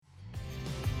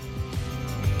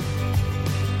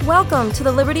Welcome to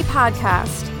the Liberty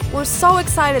Podcast. We're so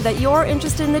excited that you're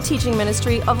interested in the teaching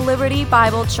ministry of Liberty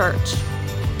Bible Church.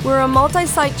 We're a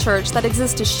multi-site church that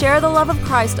exists to share the love of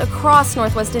Christ across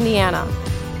Northwest Indiana.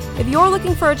 If you're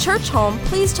looking for a church home,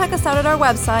 please check us out at our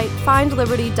website,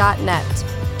 findliberty.net.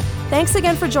 Thanks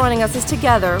again for joining us as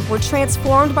together we're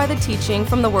transformed by the teaching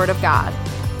from the Word of God.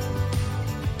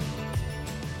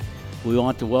 We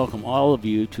want to welcome all of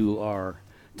you to our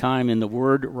time in the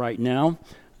Word right now,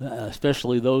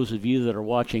 especially those of you that are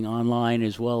watching online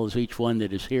as well as each one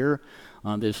that is here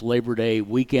on this Labor Day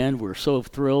weekend. We're so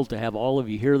thrilled to have all of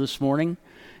you here this morning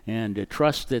and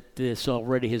trust that this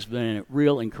already has been a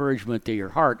real encouragement to your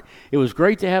heart. It was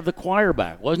great to have the choir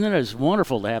back, wasn't it? It was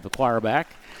wonderful to have the choir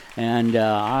back, and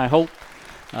I hope,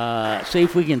 see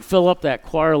if we can fill up that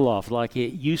choir loft like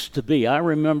it used to be. I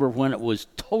remember when it was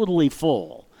totally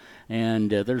full.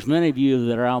 And there's many of you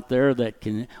that are out there that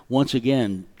can once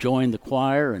again join the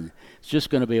choir, and it's just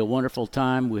going to be a wonderful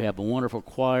time. We have a wonderful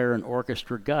choir and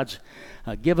orchestra. God's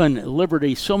given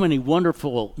Liberty so many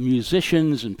wonderful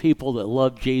musicians and people that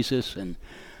love Jesus, and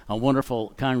a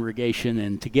wonderful congregation.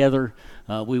 And together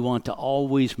we want to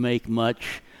always make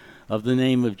much of the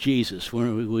name of Jesus.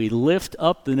 When we lift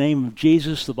up the name of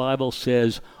Jesus, the Bible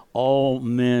says all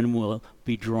men will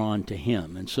be drawn to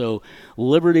him. And so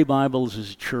Liberty Bibles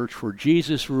is a church where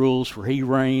Jesus rules, where he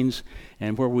reigns,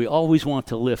 and where we always want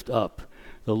to lift up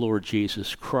the Lord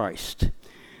Jesus Christ.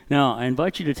 Now, I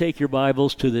invite you to take your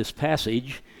Bibles to this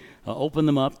passage, open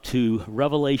them up to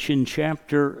Revelation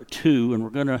chapter 2, and we're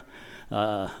going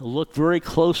to look very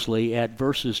closely at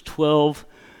verses 12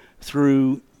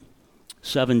 through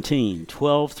 17.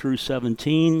 12 through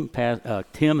 17,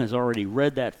 Tim has already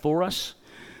read that for us.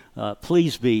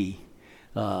 Please be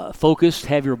focused.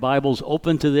 Have your Bibles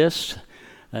open to this.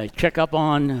 Check up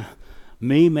on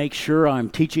me. Make sure I'm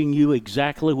teaching you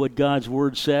exactly what God's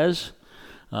Word says.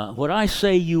 What I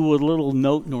say you would little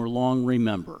note nor long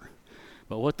remember.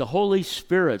 But what the Holy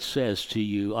Spirit says to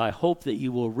you, I hope that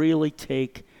you will really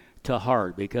take to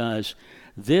heart, because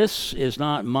this is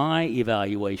not my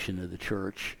evaluation of the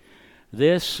church.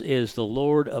 This is the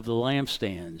Lord of the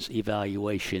Lampstands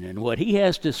evaluation, and what he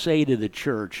has to say to the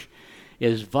church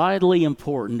is vitally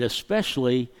important,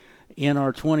 especially in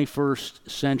our 21st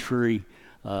century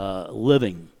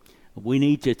living. We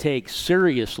need to take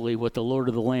seriously what the Lord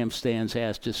of the Lampstands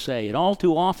has to say, and all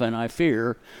too often I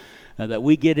fear that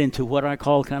we get into what I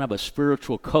call kind of a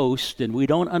spiritual coast, and we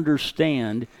don't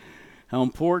understand how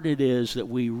important it is that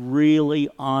we really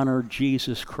honor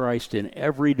Jesus Christ in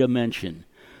every dimension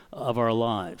of our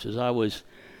lives. As I was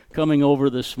coming over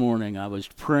this morning, I was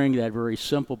praying that very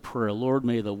simple prayer: Lord,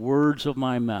 may the words of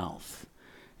my mouth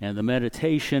and the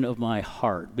meditation of my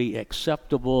heart be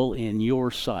acceptable in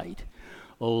your sight,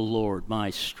 O Lord, my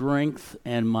strength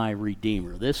and my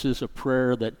Redeemer. This is a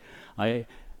prayer that I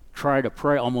try to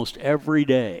pray almost every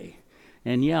day.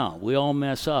 And yeah, we all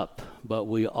mess up, but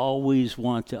we always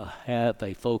want to have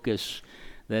a focus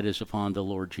that is upon the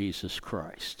Lord Jesus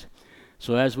Christ.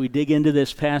 So as we dig into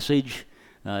this passage,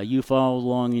 you follow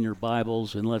along in your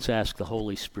Bibles, and let's ask the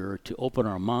Holy Spirit to open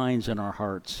our minds and our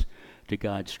hearts to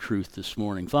God's truth this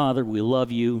morning. Father, we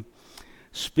love you.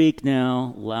 Speak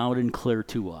now loud and clear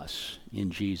to us in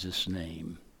Jesus'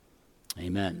 name.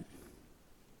 Amen.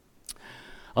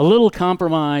 A little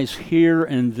compromise here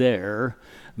and there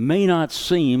may not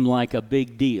seem like a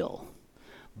big deal,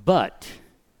 but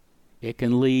it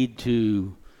can lead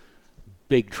to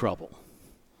big trouble.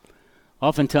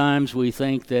 Oftentimes we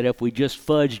think that if we just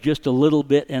fudge just a little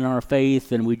bit in our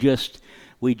faith and we just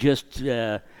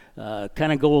kind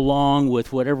of go along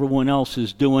with what everyone else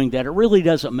is doing, that it really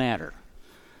doesn't matter.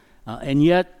 And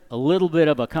yet a little bit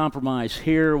of a compromise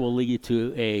here will lead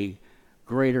to a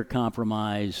greater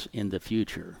compromise in the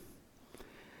future.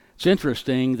 It's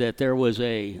interesting that there was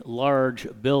a large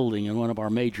building in one of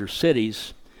our major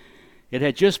cities. It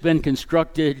had just been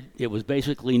constructed. It was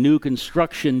basically new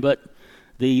construction, but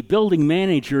the building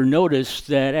manager noticed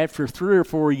that after 3 or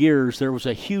 4 years, there was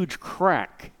a huge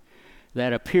crack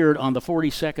that appeared on the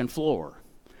 42nd floor.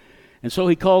 And so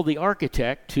he called the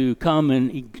architect to come and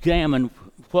examine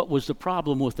what was the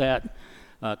problem with that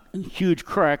huge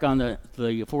crack on the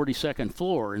 42nd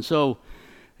floor. And so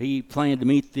he planned to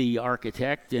meet the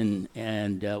architect, and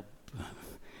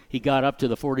he got up to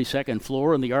the 42nd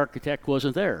floor, and the architect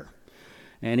wasn't there.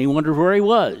 And he wondered where he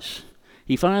was.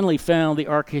 He finally found the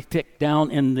architect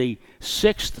down in the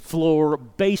 6th floor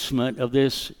basement of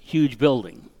this huge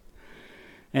building.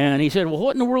 And he said, well,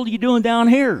 what in the world are you doing down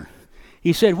here?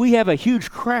 He said, we have a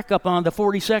huge crack up on the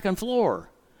 42nd floor.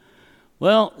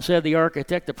 Well, said the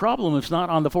architect, the problem is not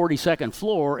on the 42nd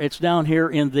floor, it's down here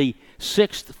in the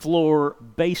 6th floor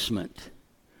basement.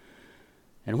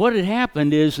 And what had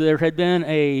happened is there had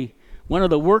been one of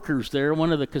the workers there,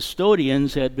 one of the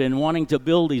custodians, had been wanting to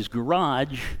build his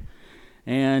garage,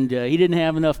 and he didn't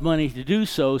have enough money to do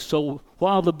so. So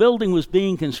while the building was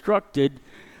being constructed,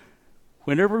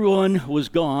 when everyone was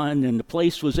gone and the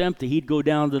place was empty, he'd go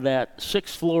down to that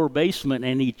 6th-floor basement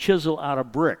and he'd chisel out a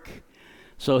brick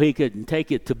so he could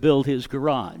take it to build his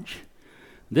garage.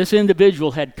 This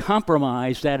individual had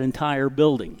compromised that entire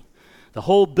building. The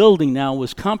whole building now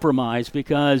was compromised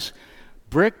because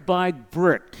brick by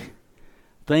brick,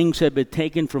 things had been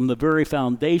taken from the very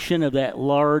foundation of that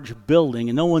large building,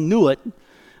 and no one knew it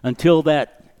until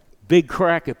that big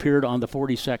crack appeared on the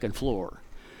 42nd floor.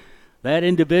 That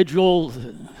individual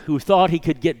who thought he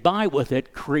could get by with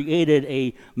it created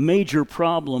a major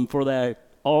problem for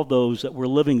all those that were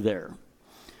living there.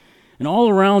 And all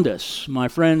around us, my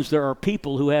friends, there are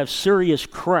people who have serious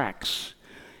cracks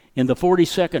in the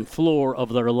 42nd floor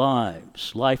of their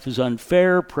lives. Life is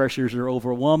unfair, pressures are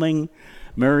overwhelming,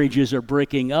 marriages are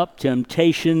breaking up,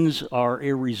 temptations are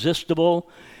irresistible,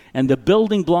 and the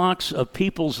building blocks of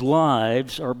people's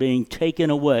lives are being taken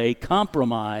away.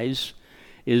 Compromise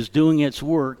is doing its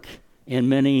work in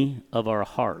many of our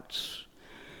hearts.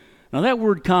 Now, that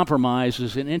word compromise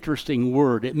is an interesting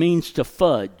word. It means to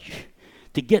fudge,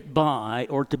 to get by,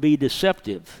 or to be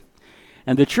deceptive.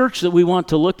 And the church that we want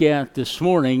to look at this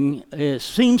morning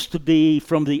seems to be,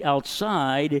 from the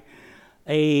outside,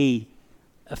 a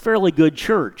fairly good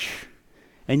church.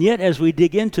 And yet, as we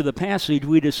dig into the passage,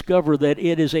 we discover that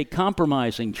it is a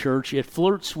compromising church. It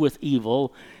flirts with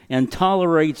evil and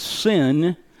tolerates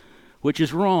sin, which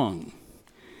is wrong.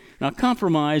 Now,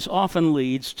 compromise often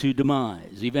leads to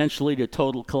demise, eventually to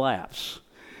total collapse.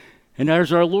 And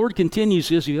as our Lord continues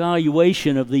his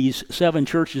evaluation of these 7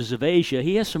 churches of Asia,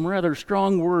 he has some rather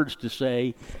strong words to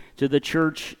say to the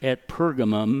church at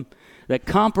Pergamum that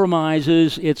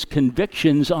compromises its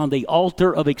convictions on the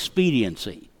altar of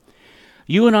expediency.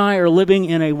 You and I are living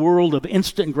in a world of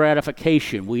instant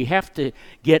gratification. We have to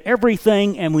get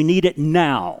everything, and we need it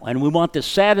now. And we want to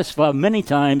satisfy, many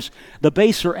times, the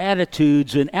baser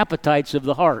attitudes and appetites of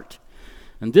the heart.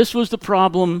 And this was the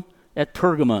problem at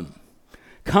Pergamum.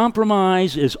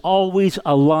 Compromise is always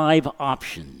a live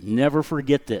option. Never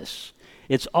forget this.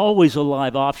 It's always a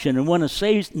live option. And one of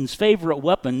Satan's favorite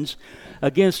weapons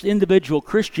against individual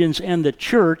Christians and the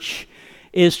church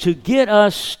is to get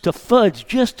us to fudge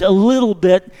just a little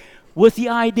bit with the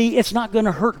idea it's not going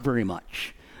to hurt very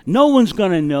much. No one's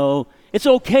going to know. It's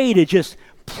okay to just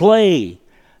play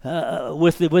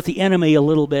with the enemy a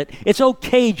little bit. It's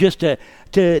okay just to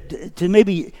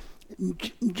maybe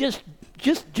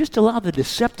just allow the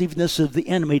deceptiveness of the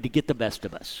enemy to get the best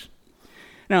of us.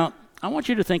 Now, I want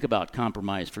you to think about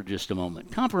compromise for just a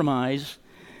moment. Compromise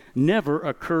never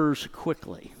occurs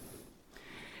quickly.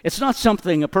 It's not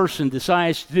something a person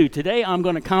decides to do. Today, I'm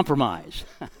going to compromise.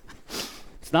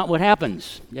 It's not what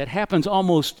happens. It happens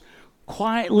almost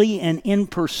quietly and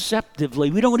imperceptibly.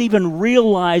 We don't even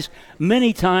realize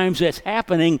many times it's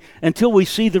happening until we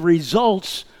see the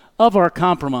results of our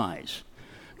compromise.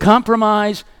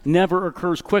 Compromise never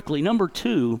occurs quickly. Number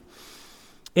 2,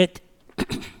 it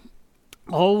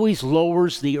always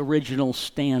lowers the original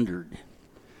standard.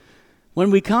 When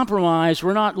we compromise,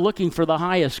 we're not looking for the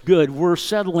highest good. We're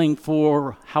settling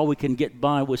for how we can get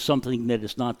by with something that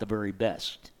is not the very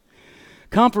best.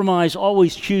 Compromise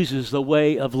always chooses the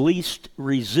way of least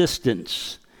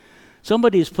resistance.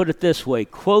 Somebody has put it this way,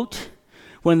 quote,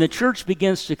 "When the church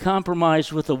begins to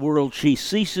compromise with the world, she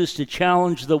ceases to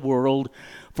challenge the world,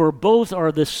 for both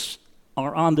are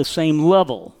on the same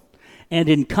level. And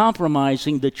in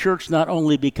compromising, the church not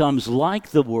only becomes like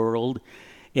the world,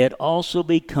 it also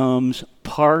becomes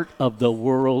part of the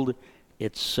world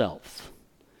itself."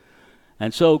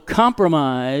 And so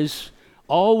compromise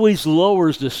always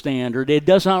lowers the standard. It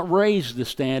does not raise the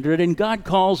standard. And God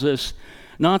calls us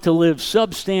not to live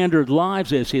substandard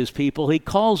lives as his people. He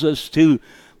calls us to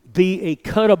be a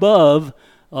cut above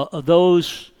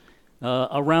those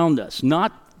around us.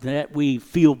 Not that we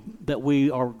feel that we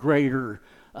are greater,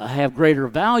 have greater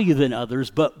value than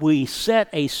others, but we set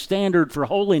a standard for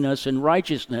holiness and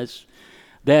righteousness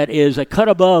that is a cut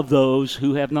above those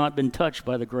who have not been touched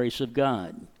by the grace of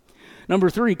God. Number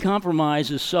 3,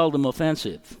 compromise is seldom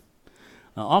offensive.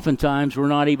 Oftentimes, we're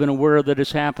not even aware that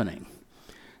it's happening.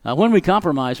 When we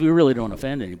compromise, we really don't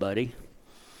offend anybody.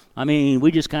 I mean,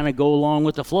 we just kind of go along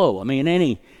with the flow. I mean,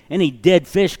 any dead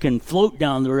fish can float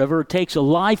down the river. It takes a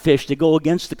live fish to go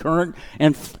against the current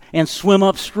and swim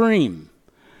upstream.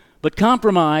 But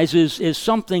compromise is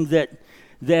something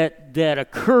that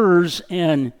occurs,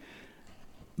 and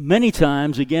many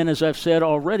times, again, as I've said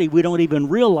already, we don't even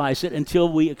realize it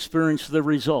until we experience the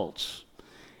results.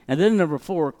 And then number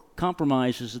 4,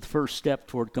 compromise is the first step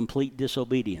toward complete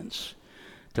disobedience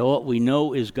to what we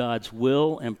know is God's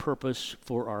will and purpose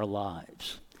for our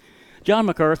lives. John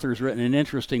MacArthur has written an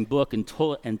interesting book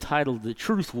entitled The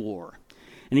Truth War.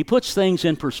 And he puts things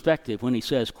in perspective when he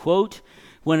says, quote,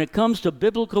 "When it comes to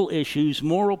biblical issues,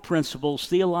 moral principles,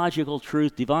 theological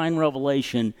truth, divine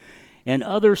revelation, and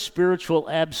other spiritual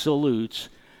absolutes,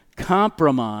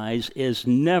 compromise is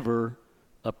never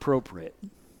appropriate."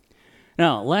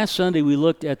 Now, last Sunday we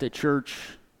looked at the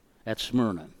church at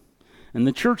Smyrna. And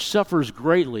the church suffers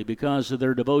greatly because of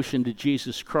their devotion to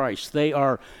Jesus Christ. They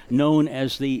are known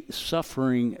as the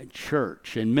suffering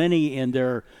church, and many in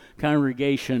their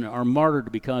congregation are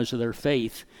martyred because of their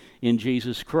faith in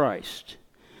Jesus Christ.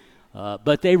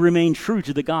 But they remain true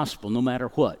to the gospel no matter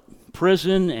what.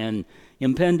 Prison and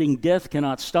impending death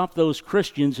cannot stop those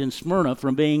Christians in Smyrna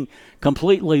from being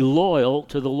completely loyal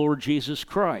to the Lord Jesus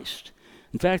Christ.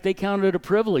 In fact, they count it a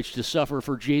privilege to suffer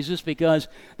for Jesus because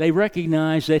they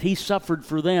recognize that he suffered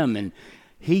for them and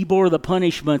he bore the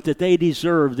punishment that they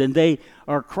deserved, and they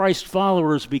are Christ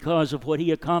followers because of what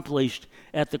he accomplished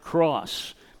at the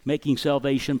cross, making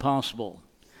salvation possible.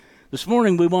 This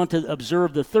morning we want to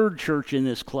observe the third church in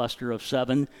this cluster of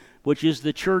 7, which is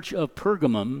the church of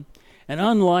Pergamum. And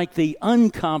unlike the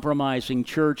uncompromising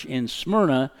church in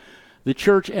Smyrna, the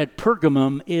church at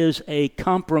Pergamum is a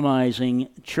compromising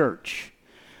church.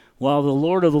 While the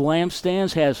Lord of the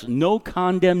Lampstands has no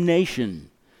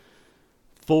condemnation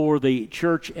for the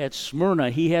church at Smyrna,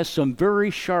 he has some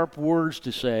very sharp words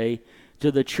to say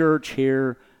to the church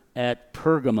here at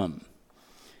Pergamum,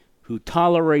 who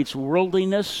tolerates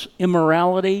worldliness,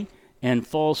 immorality, and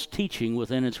false teaching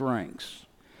within its ranks.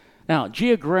 Now,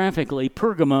 geographically,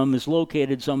 Pergamum is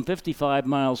located some 55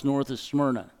 miles north of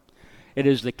Smyrna. It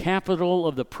is the capital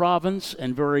of the province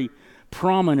and very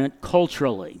prominent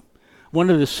culturally. One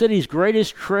of the city's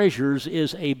greatest treasures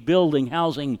is a building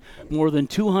housing more than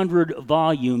 200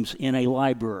 volumes in a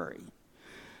library.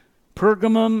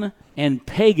 Pergamum and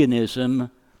paganism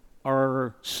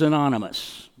are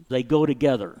synonymous. They go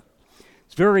together.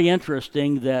 It's very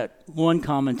interesting that one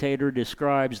commentator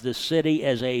describes the city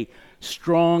as a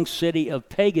strong city of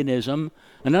paganism.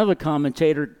 Another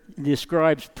commentator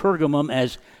describes Pergamum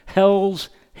as hell's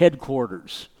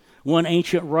headquarters. One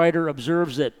ancient writer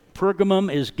observes that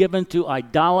Pergamum is given to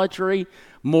idolatry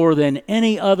more than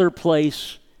any other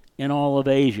place in all of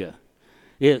Asia.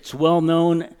 It's well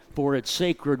known for its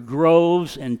sacred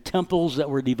groves and temples that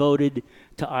were devoted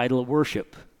to idol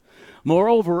worship.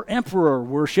 Moreover, emperor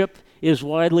worship is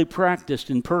widely practiced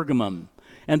in Pergamum,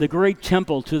 and the great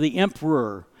temple to the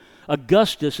emperor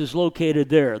Augustus is located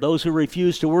there. Those who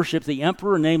refuse to worship the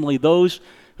emperor, namely those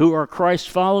who are Christ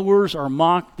followers, are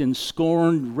mocked and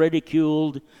scorned,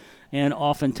 ridiculed, and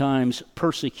oftentimes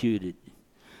persecuted.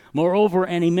 Moreover,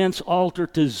 an immense altar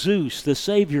to Zeus, the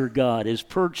Savior God, is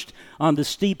perched on the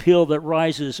steep hill that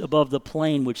rises above the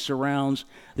plain which surrounds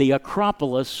the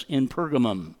Acropolis in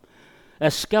Pergamum.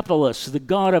 Asclepius, the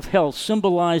god of health,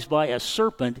 symbolized by a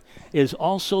serpent, is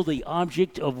also the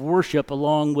object of worship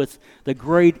along with the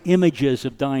great images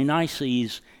of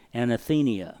Dionysus and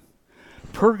Athena.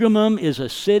 Pergamum is a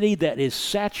city that is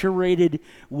saturated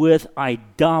with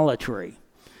idolatry,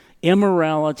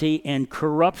 immorality, and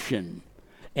corruption.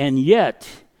 And yet,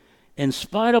 in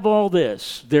spite of all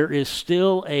this, there is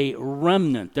still a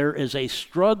remnant. There is a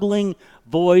struggling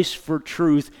voice for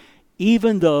truth,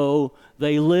 even though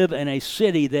they live in a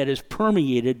city that is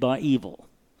permeated by evil.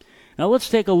 Now let's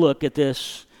take a look at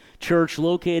this church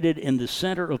located in the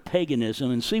center of paganism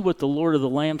and see what the Lord of the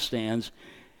Lampstands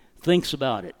thinks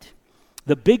about it.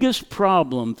 The biggest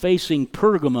problem facing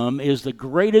Pergamum is the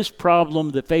greatest problem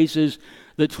that faces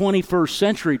the 21st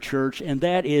century church, and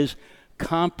that is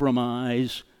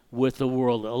compromise with the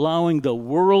world, allowing the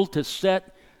world to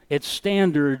set its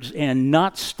standards and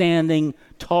not standing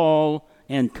tall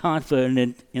and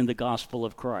confident in the gospel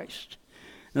of Christ.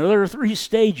 Now, there are 3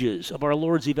 stages of our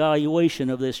Lord's evaluation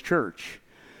of this church.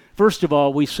 First of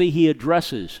all, we see he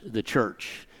addresses the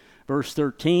church. Verse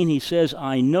 13, he says,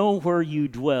 "I know where you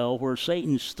dwell, where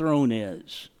Satan's throne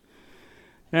is."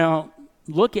 Now,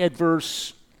 look at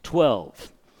verse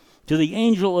 12. "To the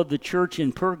angel of the church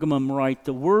in Pergamum write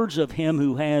the words of him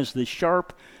who has the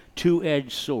sharp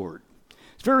two-edged sword."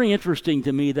 It's very interesting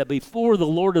to me that before the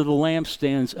Lord of the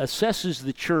Lampstands assesses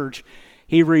the church,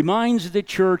 he reminds the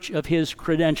church of his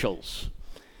credentials.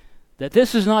 That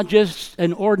this is not just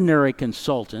an ordinary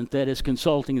consultant that is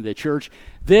consulting the church.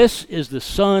 This is the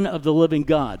Son of the living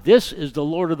God. This is the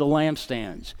Lord of the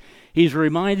Lampstands. He's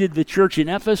reminded the church in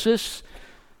Ephesus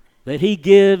that he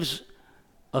gives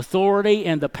authority,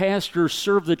 and the pastors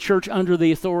serve the church under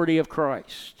the authority of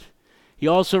Christ. He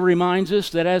also reminds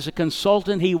us that as a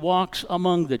consultant, he walks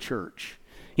among the church.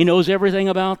 He knows everything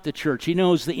about the church. He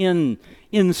knows the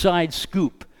inside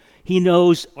scoop. He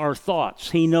knows our thoughts.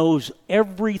 He knows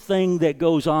everything that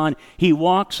goes on. He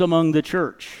walks among the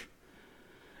church.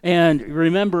 And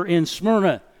remember, in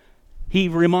Smyrna, he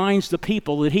reminds the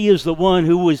people that he is the one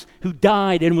who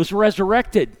died and was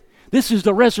resurrected. This is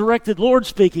the resurrected Lord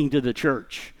speaking to the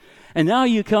church. And now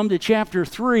you come to chapter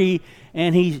 3,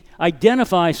 and he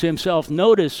identifies himself,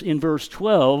 notice in verse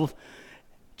 12,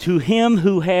 to him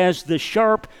who has the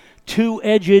sharp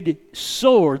two-edged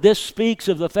sword. This speaks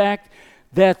of the fact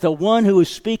that the one who is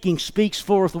speaking speaks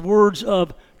forth words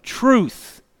of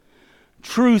truth.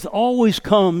 Truth always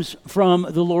comes from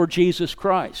the Lord Jesus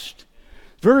Christ.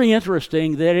 Very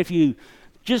interesting that if you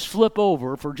just flip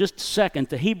over for just a second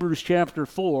to Hebrews chapter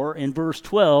 4 in verse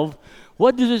 12,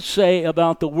 what does it say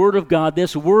about the Word of God,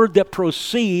 this Word that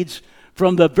proceeds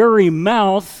from the very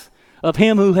mouth of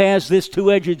him who has this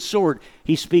two-edged sword?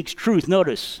 He speaks truth.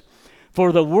 Notice,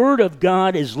 for the Word of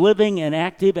God is living and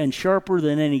active and sharper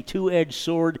than any two-edged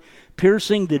sword,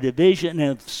 piercing the division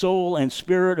of soul and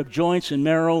spirit, of joints and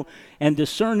marrow, and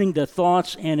discerning the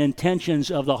thoughts and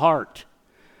intentions of the heart.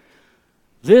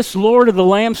 This Lord of the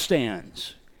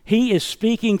lampstands, he is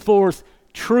speaking forth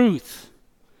truth.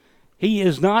 He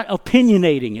is not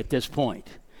opinionating at this point.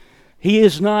 He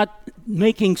is not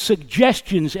making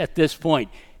suggestions at this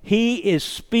point. He is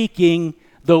speaking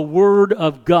the Word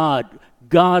of God.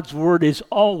 God's Word is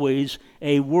always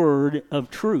a word of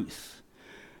truth.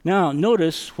 Now,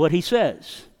 notice what he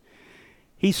says.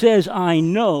 He says, I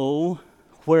know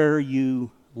where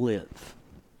you live.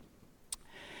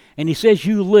 And he says,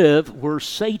 you live where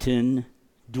Satan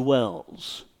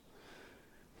dwells.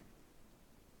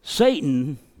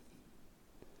 Satan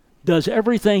does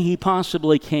everything he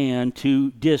possibly can to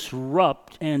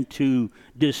disrupt and to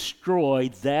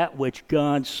destroy that which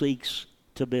God seeks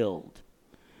to build.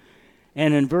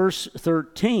 And in verse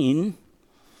 13,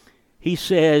 he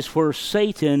says, where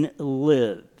Satan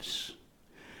lives.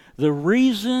 The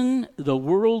reason the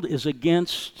world is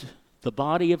against the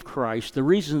body of Christ, the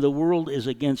reason the world is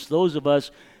against those of us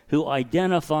who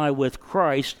identify with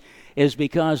Christ, is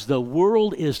because the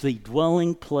world is the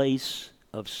dwelling place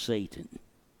of Satan.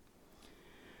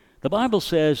 The Bible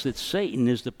says that Satan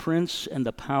is the prince and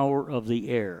the power of the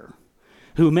air,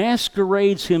 who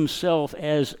masquerades himself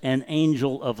as an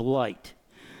angel of light.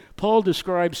 Paul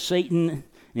describes Satan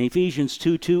in Ephesians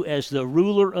 2:2 as the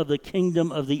ruler of the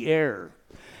kingdom of the air.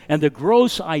 And the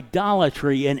gross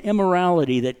idolatry and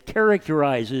immorality that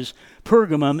characterizes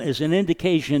Pergamum is an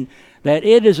indication that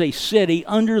it is a city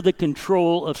under the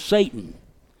control of Satan.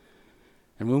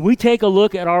 And when we take a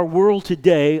look at our world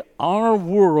today, our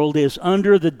world is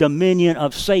under the dominion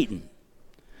of Satan.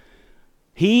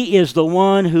 He is the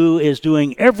one who is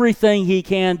doing everything he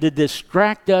can to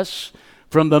distract us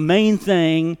from the main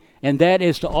thing, and that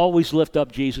is to always lift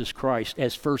up Jesus Christ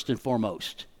as first and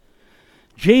foremost.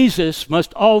 Jesus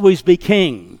must always be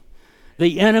king.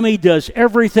 The enemy does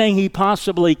everything he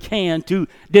possibly can to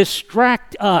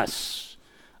distract us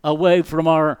away from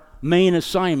our main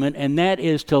assignment, and that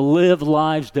is to live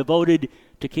lives devoted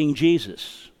to King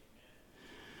Jesus.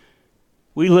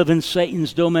 We live in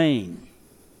Satan's domain.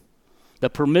 The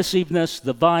permissiveness,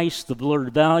 the vice, the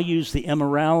blurred values, the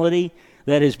immorality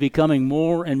that is becoming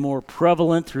more and more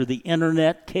prevalent through the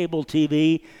internet, cable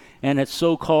TV, and its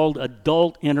so-called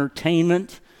adult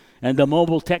entertainment, and the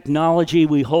mobile technology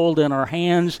we hold in our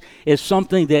hands is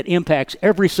something that impacts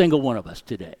every single one of us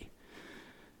today.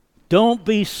 Don't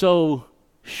be so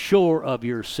sure of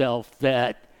yourself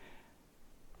that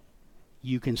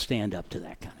you can stand up to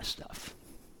that kind of stuff.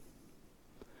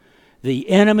 The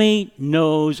enemy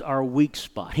knows our weak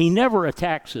spot. He never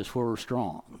attacks us where we're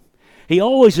strong. He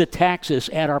always attacks us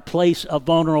at our place of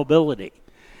vulnerability.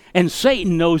 And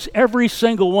Satan knows every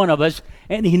single one of us,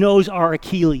 and he knows our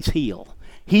Achilles heel.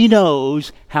 He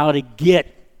knows how to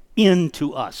get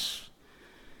into us.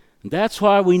 That's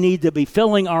why we need to be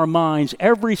filling our minds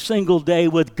every single day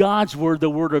with God's Word, the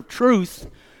Word of truth,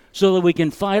 so that we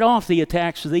can fight off the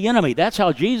attacks of the enemy. That's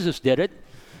how Jesus did it.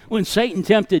 When Satan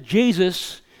tempted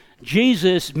Jesus,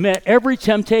 Jesus met every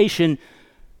temptation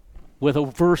with a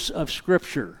verse of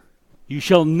Scripture. You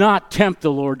shall not tempt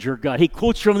the Lord your God. He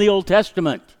quotes from the Old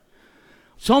Testament.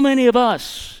 So many of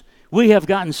us, we have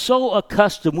gotten so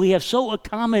accustomed, we have so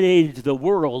accommodated to the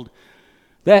world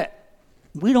that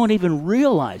we don't even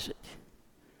realize it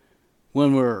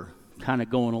when we're kind of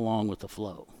going along with the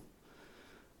flow.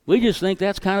 We just think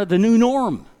that's kind of the new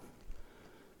norm.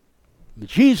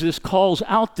 Jesus calls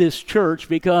out this church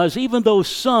because even though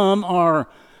some are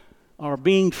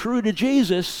being true to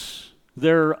Jesus,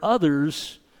 there are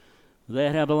others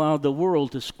that have allowed the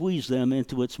world to squeeze them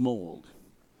into its mold.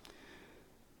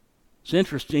 It's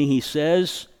interesting, he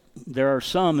says, there are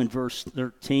some in verse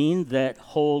 13 that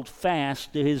hold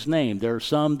fast to his name. There are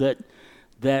some that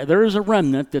there is a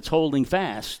remnant that's holding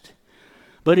fast.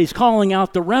 But he's calling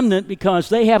out the remnant because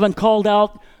they haven't called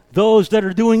out those that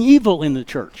are doing evil in the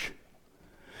church.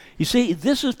 You see,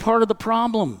 this is part of the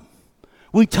problem.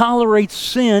 We tolerate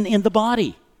sin in the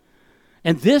body.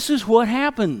 And this is what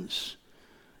happens,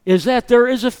 is that there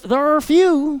are a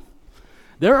few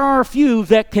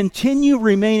that continue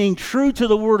remaining true to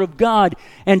the Word of God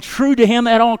and true to Him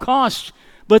at all costs.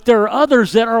 But there are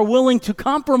others that are willing to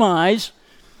compromise,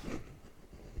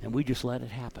 and we just let it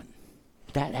happen.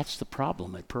 That's the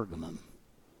problem at Pergamum.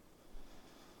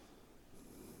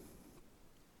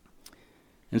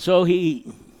 And so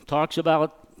he talks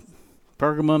about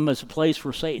Pergamum as a place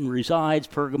where Satan resides.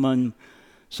 Pergamum,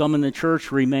 some in the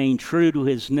church remain true to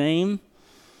his name.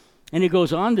 And he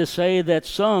goes on to say that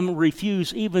some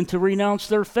refuse even to renounce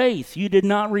their faith. You did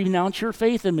not renounce your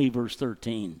faith in me, verse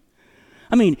 13.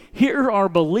 I mean, here are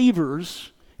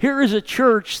believers. Here is a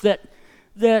church that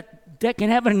can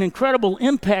have an incredible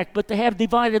impact, but they have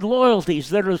divided loyalties.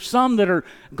 There are some that are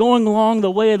going along the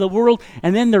way of the world,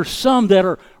 and then there's some that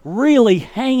are really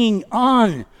hanging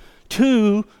on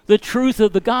to the truth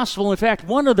of the gospel. In fact,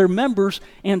 one of their members,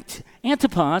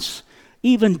 Antipas,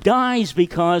 even dies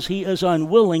because he is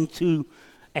unwilling to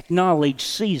acknowledge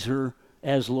Caesar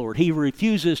as Lord. He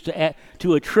refuses to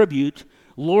attribute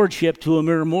lordship to a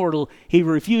mere mortal. He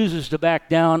refuses to back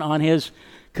down on his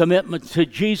commitment to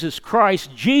Jesus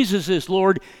Christ. Jesus is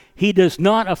Lord. He does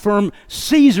not affirm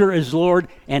Caesar as Lord,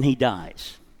 and he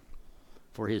dies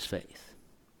for his faith.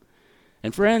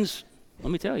 And friends,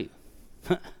 let me tell you,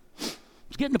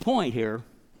 it's getting to the point here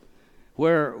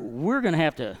where we're going to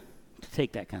have to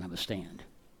take that kind of a stand.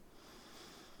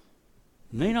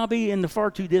 May not be in the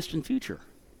far too distant future.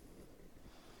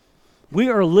 We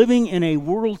are living in a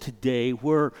world today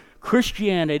where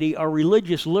Christianity, our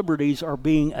religious liberties, are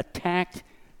being attacked.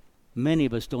 Many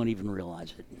of us don't even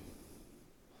realize it.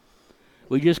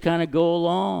 We just kind of go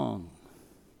along.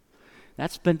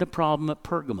 That's been the problem at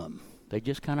Pergamum. They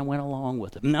just kind of went along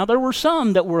with it. Now, there were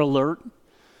some that were alert,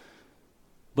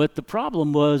 but the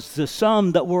problem was the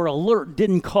some that were alert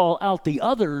didn't call out the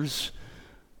others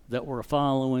that were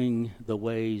following the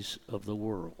ways of the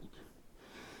world.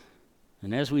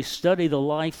 And as we study the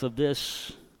life of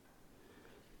this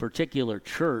particular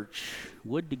church,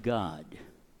 would to God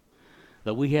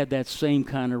that we had that same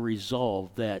kind of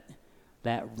resolve that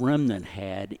remnant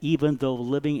had. Even though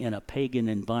living in a pagan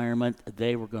environment,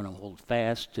 they were going to hold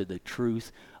fast to the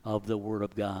truth of the Word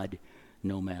of God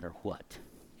no matter what.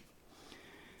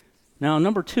 Now,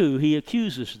 number 2, he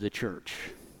accuses the church.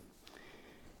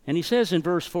 And he says in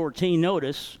verse 14,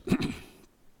 notice,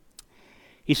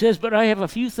 he says, "But I have a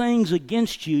few things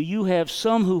against you. You have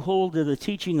some who hold to the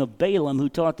teaching of Balaam, who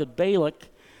taught that Balak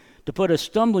to put a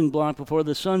stumbling block before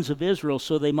the sons of Israel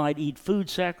so they might eat food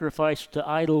sacrificed to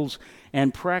idols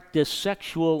and practice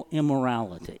sexual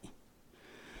immorality."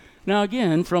 Now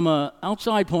again, from an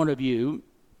outside point of view,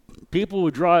 people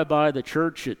would drive by the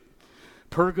church at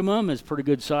Pergamum. It's a pretty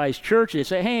good-sized church. They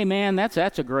say, "Hey, man, that's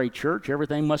a great church.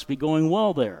 Everything must be going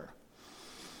well there."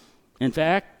 In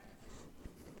fact,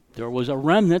 there was a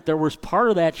remnant. There was part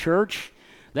of that church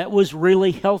that was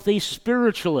really healthy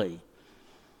spiritually.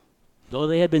 Though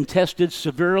they had been tested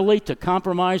severely to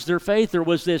compromise their faith, there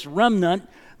was this remnant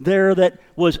there that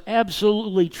was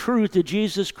absolutely true to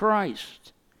Jesus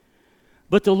Christ.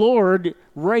 But the Lord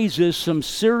raises some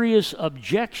serious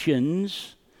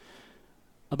objections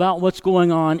about what's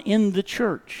going on in the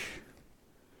church.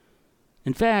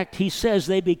 In fact, he says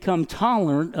they become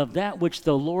tolerant of that which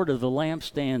the Lord of the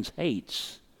lampstands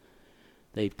hates.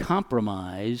 They've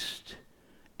compromised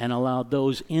and allowed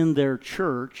those in their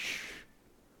church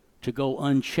to go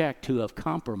unchecked who have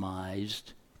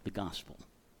compromised the gospel.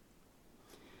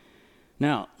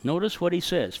 Now, notice what he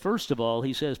says. First of all,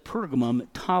 he says Pergamum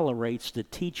tolerates the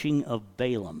teaching of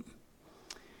Balaam.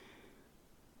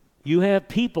 You have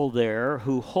people there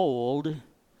who hold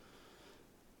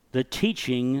the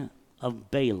teaching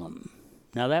of Balaam.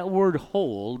 Now, that word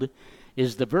hold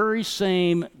is the very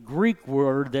same Greek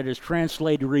word that is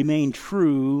translated remain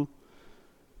true,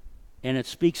 and it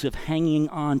speaks of hanging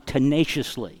on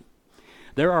tenaciously.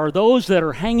 There are those that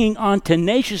are hanging on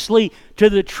tenaciously to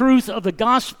the truth of the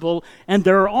gospel, and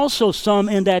there are also some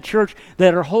in that church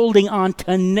that are holding on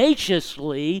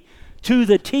tenaciously to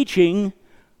the teaching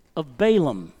of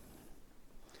Balaam.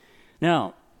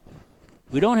 Now,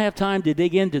 we don't have time to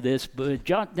dig into this, but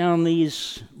jot down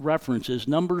these references,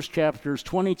 Numbers chapters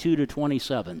 22 to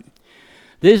 27.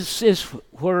 This is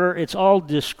where it's all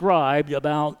described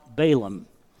about Balaam.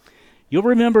 You'll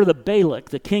remember that Balak,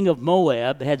 the king of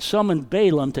Moab, had summoned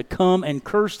Balaam to come and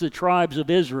curse the tribes of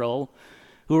Israel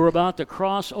who were about to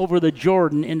cross over the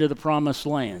Jordan into the promised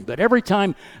land. But every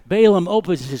time Balaam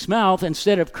opens his mouth,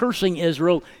 instead of cursing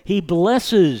Israel, he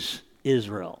blesses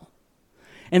Israel.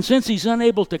 And since he's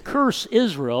unable to curse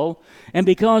Israel, and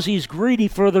because he's greedy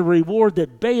for the reward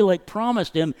that Balak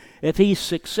promised him if he's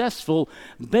successful,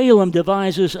 Balaam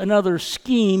devises another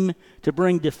scheme to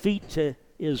bring defeat to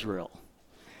Israel.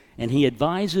 And he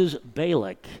advises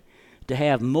Balak to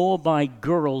have Moabite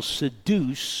girls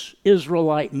seduce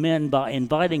Israelite men by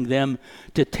inviting them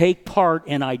to take part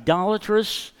in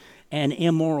idolatrous and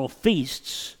immoral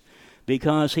feasts,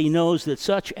 because he knows that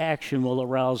such action will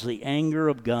arouse the anger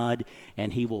of God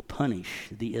and he will punish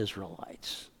the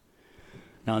Israelites.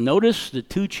 Now notice the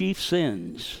two chief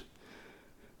sins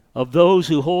of those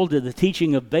who hold to the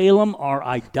teaching of Balaam are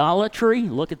idolatry,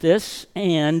 look at this,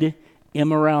 and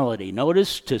immorality.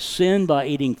 Notice, to sin by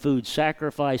eating food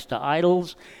sacrificed to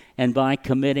idols and by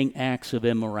committing acts of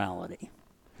immorality.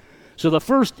 So the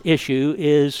first issue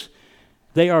is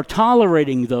they are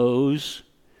tolerating those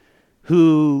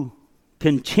who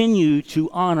continue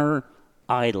to honor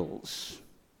idols.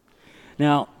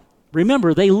 Now,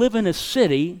 remember, they live in a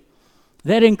city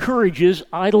that encourages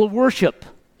idol worship.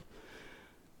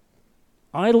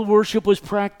 Idol worship was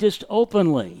practiced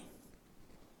openly.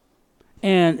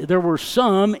 And there were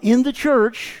some in the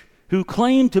church who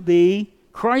claimed to be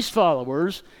Christ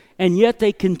followers, and yet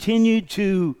they continued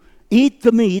to eat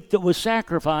the meat that was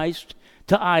sacrificed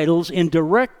to idols in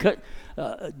direct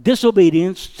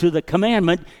disobedience to the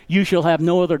commandment, "You shall have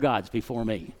no other gods before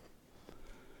me."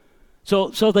 So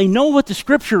they know what the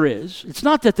Scripture is. It's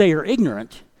not that they are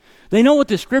ignorant. They know what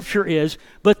the Scripture is,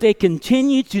 but they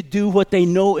continue to do what they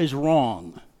know is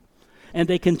wrong. And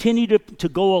they continue to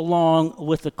go along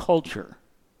with the culture.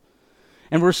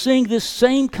 And we're seeing this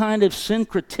same kind of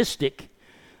syncretistic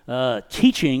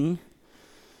teaching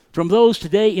from those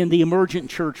today in the emergent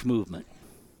church movement.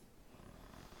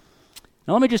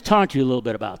 Now let me just talk to you a little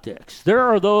bit about this. There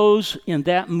are those in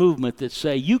that movement that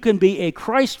say you can be a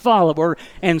Christ follower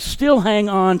and still hang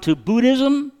on to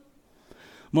Buddhism,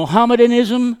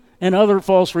 Mohammedanism, and other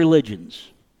false religions.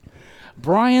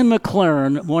 Brian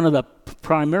McLaren, one of the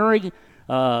primary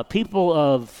people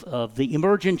of the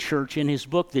emergent church, in his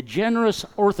book, The Generous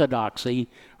Orthodoxy,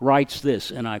 writes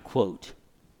this, and I quote,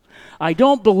 "I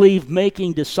don't believe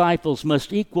making disciples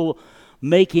must equal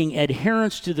making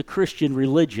adherents to the Christian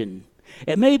religion.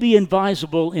 It may be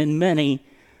advisable in many,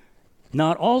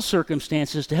 not all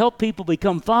circumstances, to help people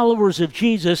become followers of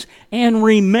Jesus and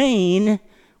remain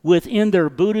within their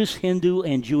Buddhist, Hindu,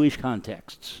 and Jewish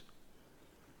contexts."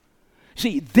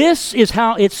 See, this is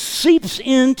how it seeps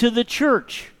into the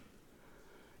church.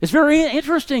 It's very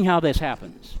interesting how this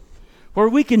happens, where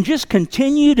we can just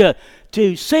continue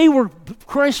to say we're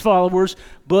Christ followers,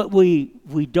 but we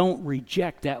don't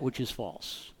reject that which is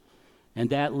false. And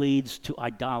that leads to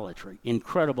idolatry,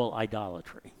 incredible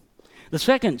idolatry. The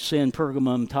second sin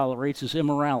Pergamum tolerates is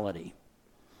immorality.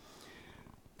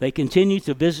 They continue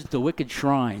to visit the wicked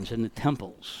shrines and the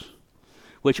temples,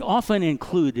 which often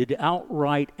included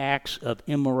outright acts of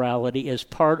immorality as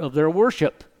part of their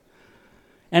worship.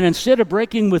 And instead of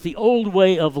breaking with the old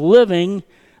way of living,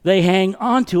 they hang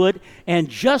onto it and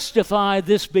justify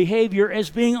this behavior as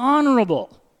being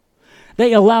honorable.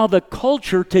 They allow the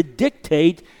culture to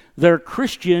dictate their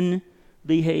Christian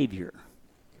behavior.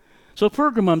 So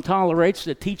Pergamum tolerates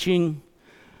the teaching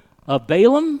of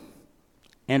Balaam,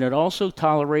 and it also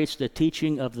tolerates the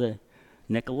teaching of the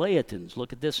Nicolaitans.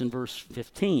 Look at this in verse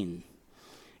 15.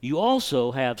 You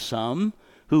also have some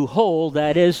who hold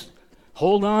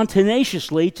on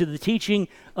tenaciously to the teaching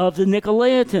of the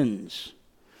Nicolaitans.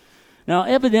 Now,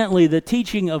 evidently, the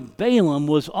teaching of Balaam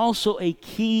was also a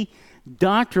key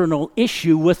doctrinal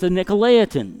issue with the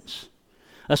Nicolaitans,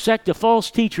 a sect of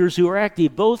false teachers who are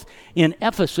active both in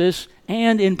Ephesus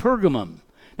and in Pergamum.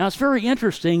 Now, it's very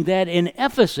interesting that in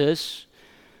Ephesus,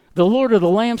 the Lord of the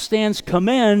Lampstands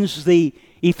commends the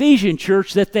Ephesian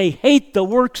church that they hate the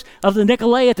works of the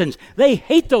Nicolaitans. They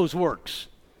hate those works.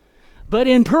 But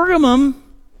in Pergamum,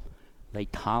 they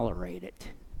tolerate it.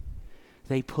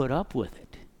 They put up with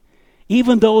it.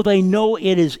 Even though they know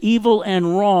it is evil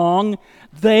and wrong,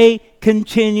 they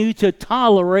continue to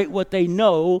tolerate what they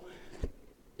know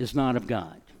is not of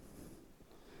God.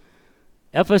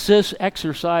 Ephesus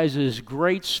exercises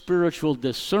great spiritual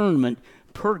discernment.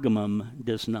 Pergamum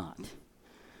does not.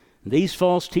 These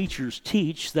false teachers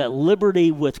teach that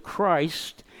liberty with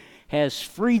Christ has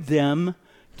freed them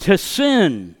to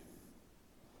sin,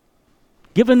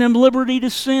 given them liberty to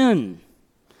sin.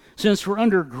 Since we're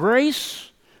under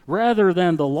grace rather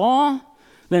than the law,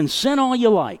 then sin all you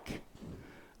like.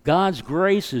 God's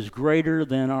grace is greater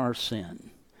than our sin.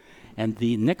 And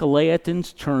the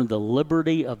Nicolaitans turned the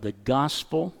liberty of the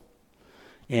gospel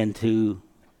into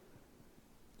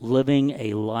living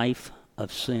a life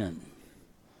of sin.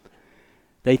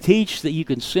 They teach that you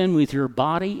can sin with your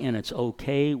body and it's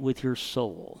okay with your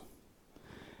soul.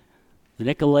 The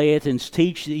Nicolaitans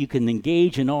teach that you can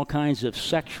engage in all kinds of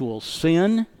sexual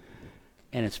sin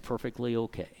and it's perfectly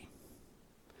okay.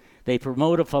 They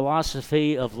promote a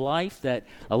philosophy of life that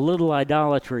a little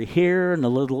idolatry here and a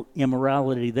little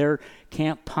immorality there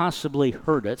can't possibly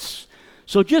hurt us.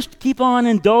 So just keep on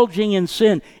indulging in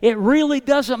sin. It really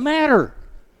doesn't matter.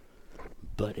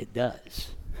 But it does.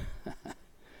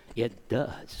 It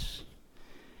does.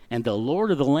 And the Lord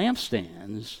of the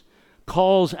Lampstands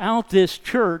calls out this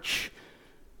church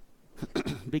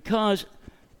because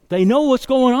they know what's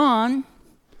going on,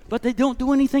 but they don't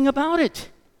do anything about it.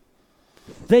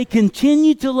 They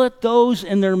continue to let those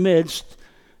in their midst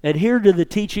adhere to the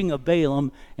teaching of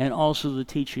Balaam and also the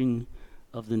teaching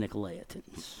of the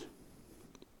Nicolaitans.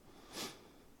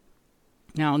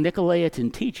 Now,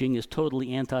 Nicolaitan teaching is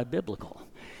totally anti-biblical.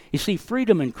 You see,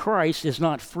 freedom in Christ is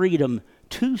not freedom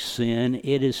to sin,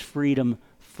 it is freedom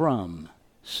from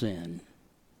sin.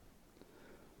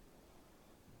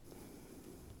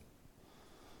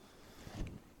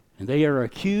 And they are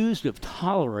accused of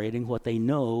tolerating what they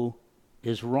know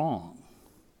is wrong.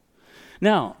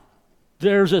 Now,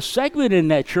 there's a segment in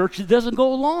that church that doesn't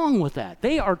go along with that.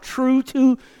 They are true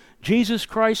to Jesus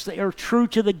Christ. They are true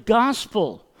to the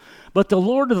gospel. But the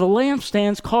Lord of the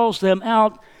Lampstands calls them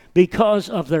out because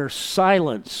of their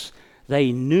silence.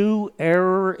 They knew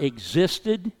error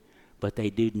existed, but they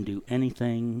didn't do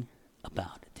anything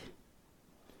about it.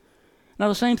 Now,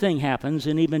 the same thing happens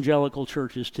in evangelical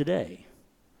churches today.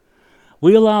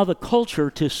 We allow the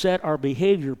culture to set our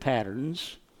behavior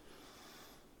patterns.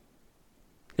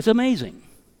 It's amazing.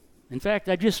 In fact,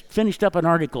 I just finished up an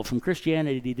article from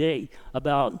Christianity Today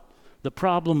about the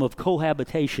problem of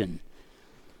cohabitation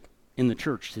in the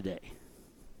church today.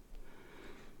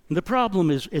 And the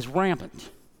problem is rampant,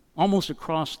 almost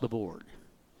across the board.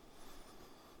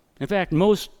 In fact,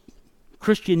 most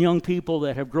Christian young people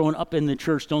that have grown up in the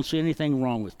church don't see anything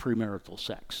wrong with premarital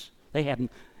sex. They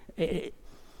haven't.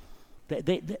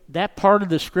 That part of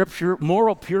the scripture,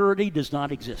 moral purity, does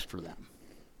not exist for them.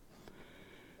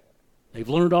 They've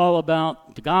learned all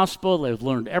about the gospel. They've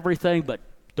learned everything, but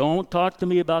don't talk to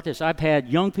me about this. I've had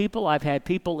young people, I've had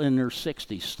people in their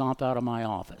 60s stomp out of my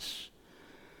office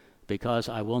because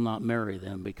I will not marry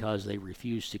them because they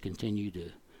refuse to continue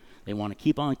to, they want to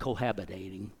keep on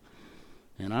cohabitating,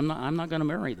 and I'm not going to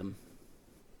marry them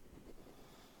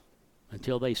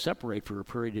until they separate for a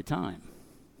period of time.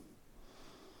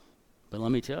 But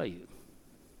let me tell you,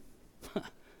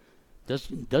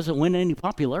 doesn't win any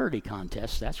popularity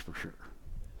contests, that's for sure.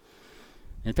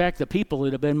 In fact, the people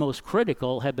that have been most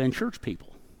critical have been church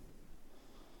people.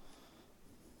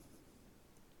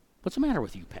 What's the matter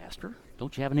with you, Pastor?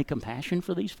 Don't you have any compassion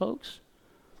for these folks?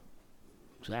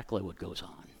 Exactly what goes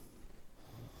on.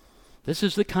 This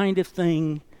is the kind of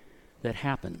thing that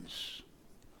happens.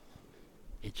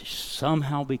 It just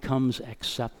somehow becomes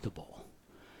acceptable.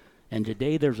 And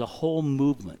today there's a whole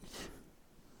movement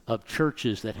of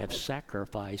churches that have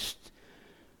sacrificed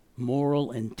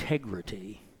moral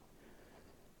integrity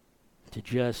to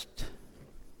just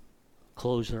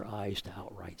close their eyes to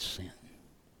outright sin.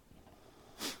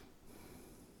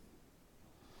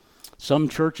 Some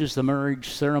churches, the marriage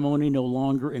ceremony no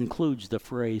longer includes the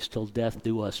phrase, "till death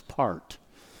do us part."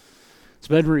 It's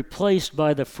been replaced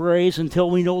by the phrase, "until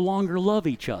we no longer love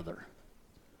each other."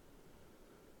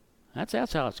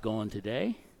 That's how it's going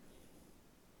today.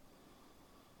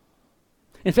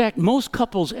 In fact, most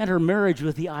couples enter marriage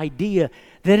with the idea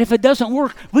that if it doesn't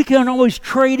work, we can always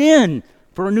trade in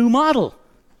for a new model.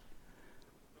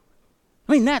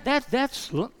 I mean,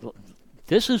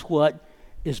 this is what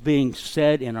is being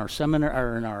said in our seminar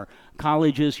or in our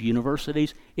colleges,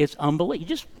 universities. It's unbelievable.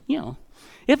 Just,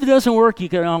 if it doesn't work, you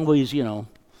can always,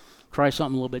 try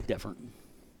something a little bit different.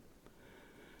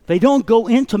 They don't go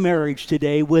into marriage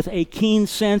today with a keen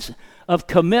sense of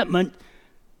commitment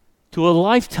to a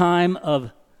lifetime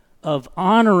of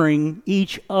honoring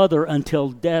each other until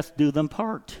death do them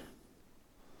part.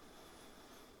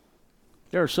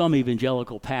 There are some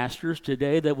evangelical pastors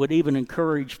today that would even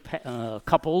encourage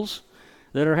couples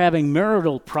that are having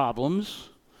marital problems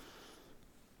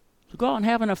to go out and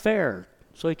have an affair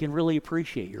so you can really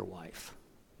appreciate your wife.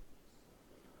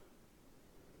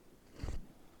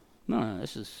 No,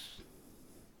 this is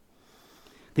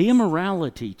the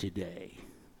immorality today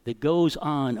that goes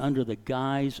on under the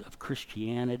guise of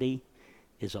Christianity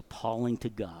is appalling to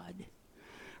God.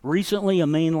 Recently, a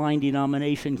mainline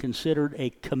denomination considered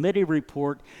a committee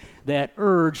report that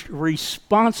urged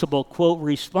responsible, quote,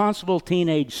 responsible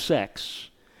teenage sex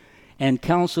and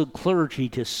counseled clergy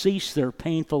to cease their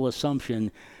painful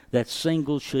assumption that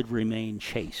singles should remain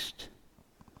chaste.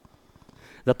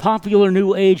 The popular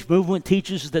New Age movement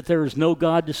teaches that there is no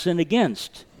God to sin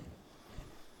against.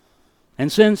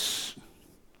 And since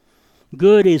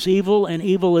good is evil and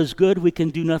evil is good, we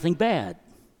can do nothing bad.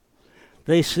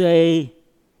 They say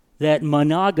that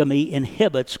monogamy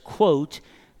inhibits, quote,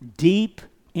 deep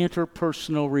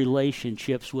interpersonal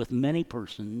relationships with many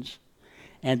persons,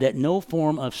 and that no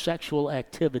form of sexual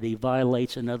activity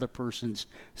violates another person's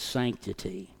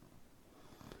sanctity.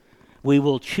 We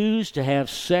will choose to have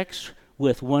sex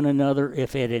with one another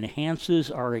if it enhances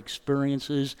our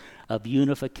experiences of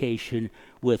unification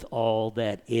with all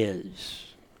that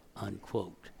is,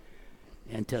 unquote.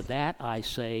 And to that I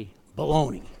say,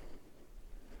 baloney.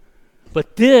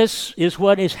 But this is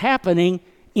what is happening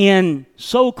in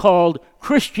so-called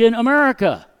Christian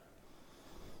America.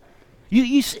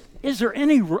 Is there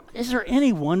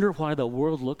any wonder why the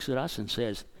world looks at us and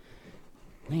says,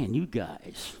 man, you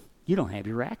guys, you don't have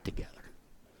your act together?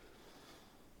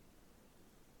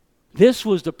 This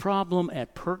was the problem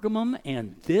at Pergamum,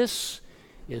 and this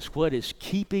is what is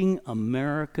keeping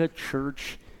America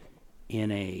church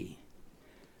in a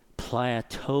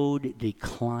plateaued,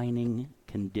 declining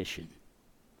condition.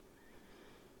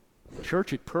 The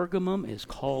church at Pergamum is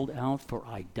called out for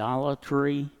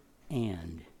idolatry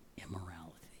and immorality.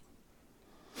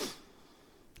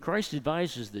 Christ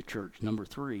advises the church, number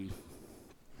 3.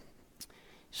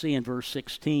 See in verse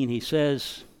 16, he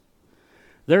says,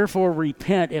 therefore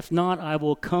repent, if not I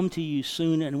will come to you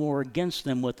soon and war against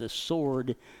them with the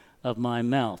sword of my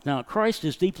mouth. Now, Christ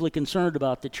is deeply concerned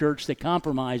about the church that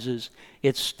compromises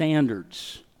its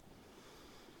standards.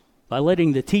 By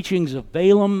letting the teachings of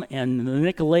Balaam and the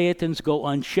Nicolaitans go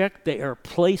unchecked, they are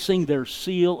placing their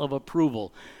seal of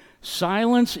approval.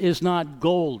 Silence is not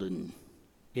golden.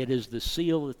 It is the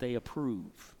seal that they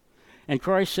approve. And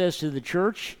Christ says to the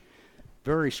church,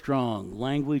 very strong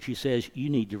language, he says, you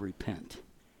need to repent,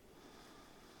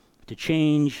 to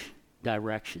change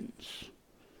directions.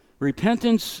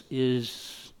 Repentance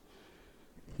is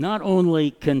not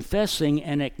only confessing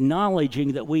and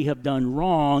acknowledging that we have done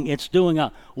wrong, it's doing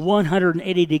a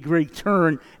 180-degree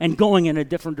turn and going in a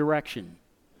different direction.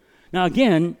 Now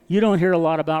again, you don't hear a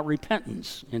lot about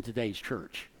repentance in today's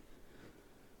church.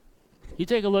 You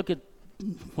take a look at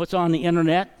what's on the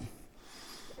internet.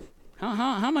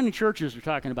 How many churches are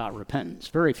talking about repentance?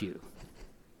 Very few.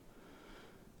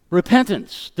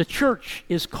 Repentance. The church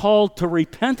is called to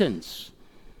repentance.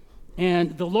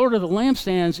 And the Lord of the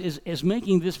lampstands is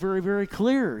making this very, very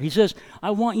clear. He says,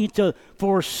 I want you to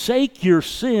forsake your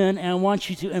sin, and I want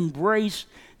you to embrace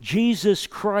Jesus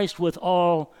Christ with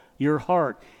all your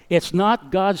heart. It's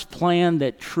not God's plan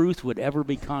that truth would ever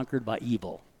be conquered by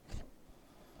evil.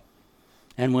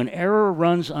 And when error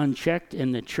runs unchecked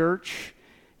in the church,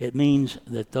 it means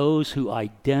that those who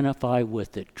identify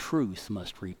with the truth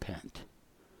must repent.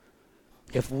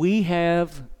 If we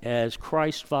have, as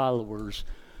Christ followers,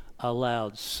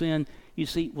 allowed sin, you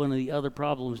see, one of the other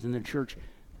problems in the church,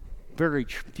 very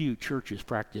few churches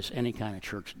practice any kind of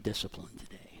church discipline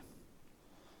today.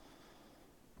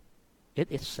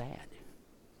 It's sad.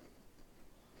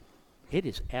 It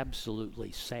is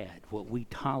absolutely sad what we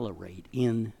tolerate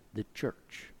in the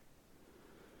church.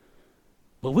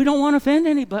 But we don't want to offend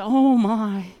anybody. Oh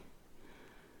my.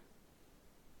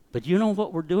 But you know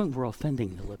what we're doing? We're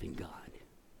offending the living God.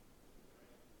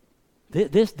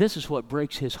 This is what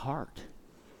breaks his heart.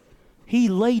 He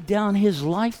laid down his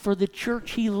life for the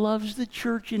church. He loves the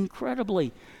church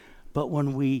incredibly. But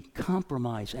when we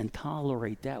compromise and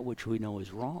tolerate that which we know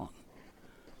is wrong,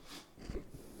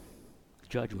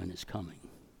 judgment is coming.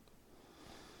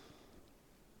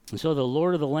 And so the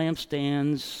Lord of the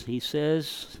lampstands, he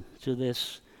says to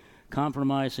this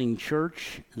compromising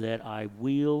church that I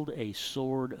wield a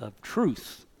sword of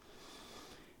truth.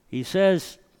 He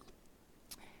says,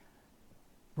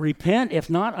 repent, if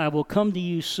not, I will come to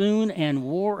you soon and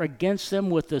war against them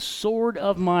with the sword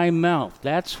of my mouth.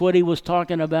 That's what he was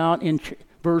talking about in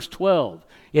verse 12.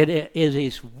 It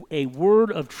is a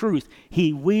word of truth.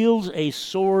 He wields a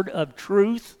sword of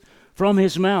truth from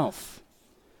his mouth.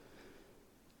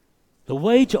 The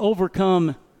way to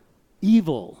overcome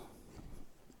evil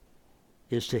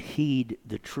is to heed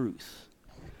the truth.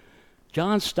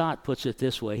 John Stott puts it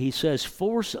this way. He says,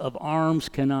 force of arms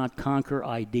cannot conquer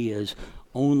ideas.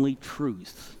 Only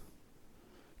truth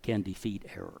can defeat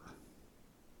error.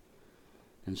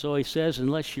 And so he says,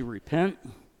 unless you repent,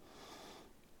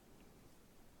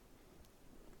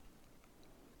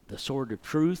 the sword of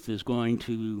truth is going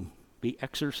to be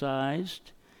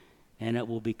exercised, and it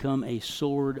will become a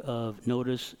sword of,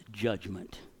 notice,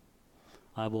 judgment.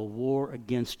 I will war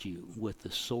against you with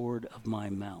the sword of my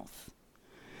mouth.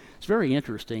 It's very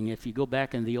interesting. If you go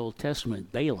back in the Old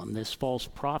Testament, Balaam, this false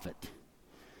prophet,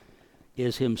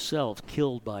 is himself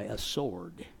killed by a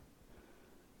sword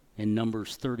in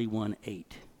Numbers 31:8.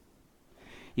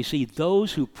 You see,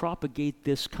 those who propagate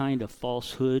this kind of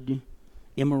falsehood,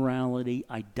 immorality,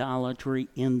 idolatry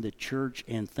in the church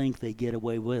and think they get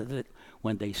away with it,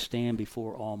 when they stand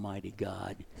before Almighty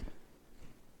God,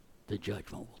 the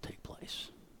judgment will take place.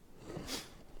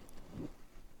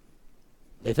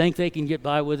 They think they can get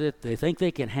by with it. They think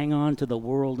they can hang on to the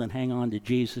world and hang on to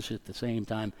Jesus at the same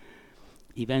time.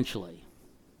 Eventually,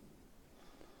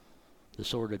 the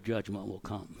sword of judgment will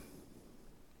come.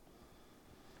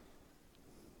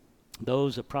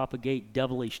 Those that propagate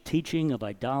devilish teaching of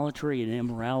idolatry and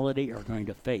immorality are going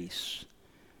to face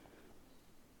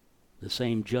the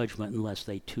same judgment unless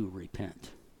they too repent.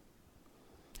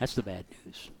 That's the bad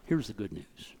news. Here's the good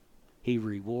news. He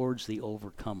rewards the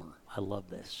overcomer. I love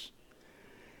this.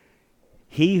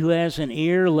 He who has an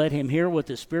ear, let him hear what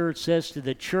the Spirit says to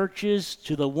the churches.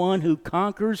 To the one who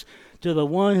conquers, to the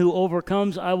one who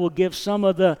overcomes, I will give some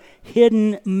of the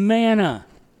hidden manna.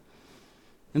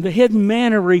 And the hidden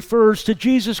manna refers to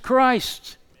Jesus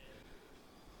Christ.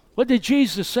 What did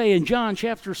Jesus say in John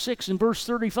chapter 6 and verse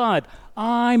 35?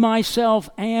 I myself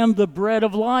am the bread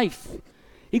of life.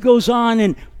 He goes on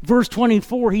in verse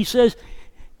 24, he says,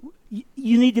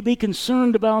 you need to be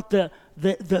concerned about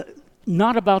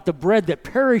not about the bread that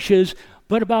perishes,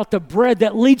 but about the bread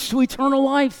that leads to eternal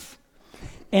life.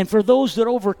 And for those that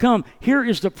overcome, here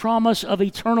is the promise of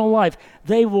eternal life.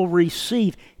 They will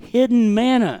receive hidden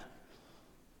manna.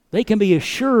 They can be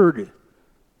assured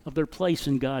of their place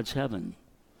in God's heaven.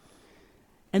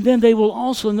 And then they will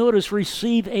also, notice,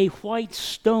 receive a white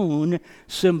stone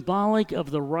symbolic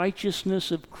of the righteousness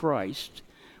of Christ,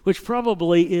 which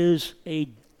probably is a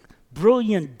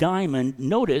brilliant diamond,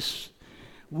 notice,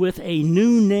 with a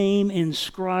new name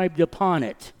inscribed upon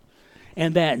it.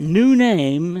 And that new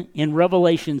name in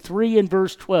Revelation 3 and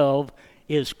verse 12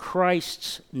 is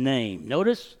Christ's name.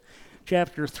 Notice,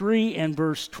 chapter 3 and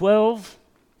verse 12.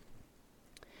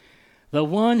 The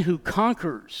one who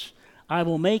conquers, I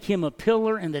will make him a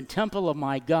pillar in the temple of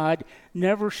my God.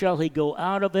 Never shall he go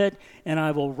out of it. And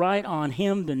I will write on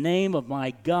him the name of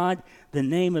my God, the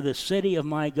name of the city of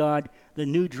my God, the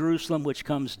new Jerusalem, which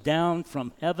comes down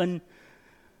from heaven,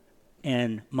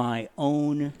 and my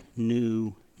own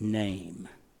new name.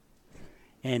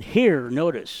 And here,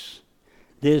 notice,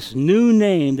 this new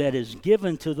name that is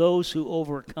given to those who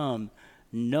overcome,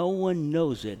 no one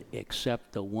knows it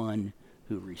except the one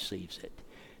who receives it.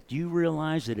 Do you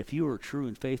realize that if you are true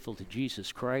and faithful to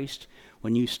Jesus Christ,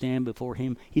 when you stand before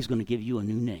him, he's going to give you a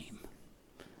new name?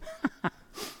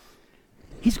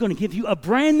 He's going to give you a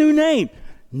brand new name.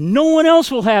 No one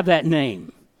else will have that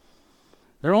name.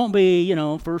 There won't be,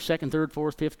 first, second, third,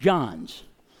 fourth, fifth Johns.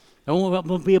 There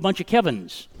won't be a bunch of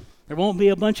Kevins. There won't be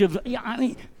a bunch of,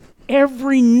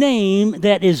 every name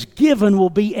that is given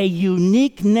will be a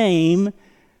unique name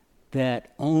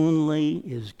that only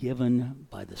is given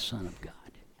by the Son of God.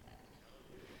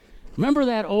 Remember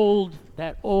that old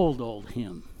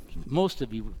hymn? Most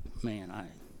of you,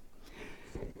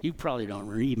 you probably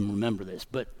don't even remember this,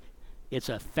 but it's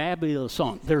a fabulous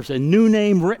song. There's a new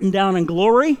name written down in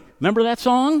glory. Remember that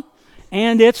song?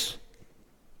 And it's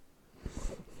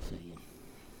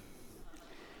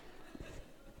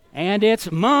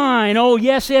mine. Oh,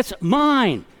 yes, it's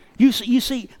mine. You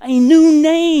see, a new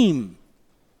name.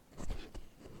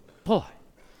 Boy,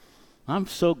 I'm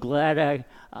so glad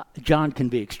John can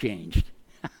be exchanged.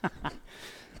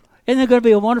 Isn't it going to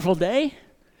be a wonderful day?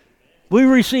 We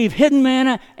receive hidden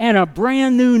manna and a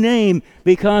brand new name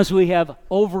because we have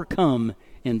overcome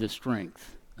in the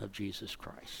strength of Jesus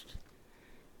Christ.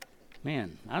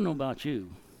 Man, I don't know about you.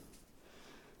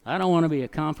 I don't want to be a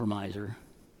compromiser.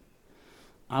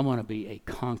 I want to be a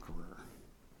conqueror.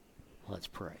 Let's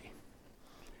pray.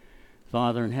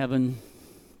 Father in heaven,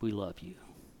 we love you.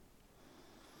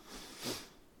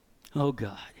 Oh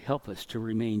God, help us to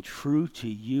remain true to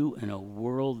you in a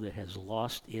world that has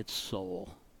lost its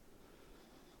soul.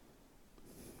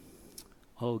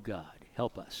 Oh God,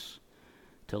 help us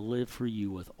to live for you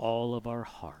with all of our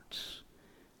hearts.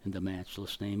 In the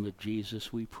matchless name of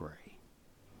Jesus we pray.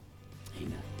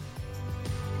 Amen.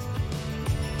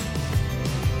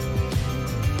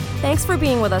 Thanks for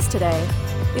being with us today.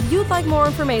 If you'd like more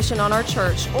information on our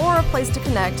church or a place to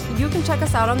connect, you can check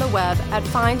us out on the web at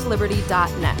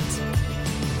findliberty.net.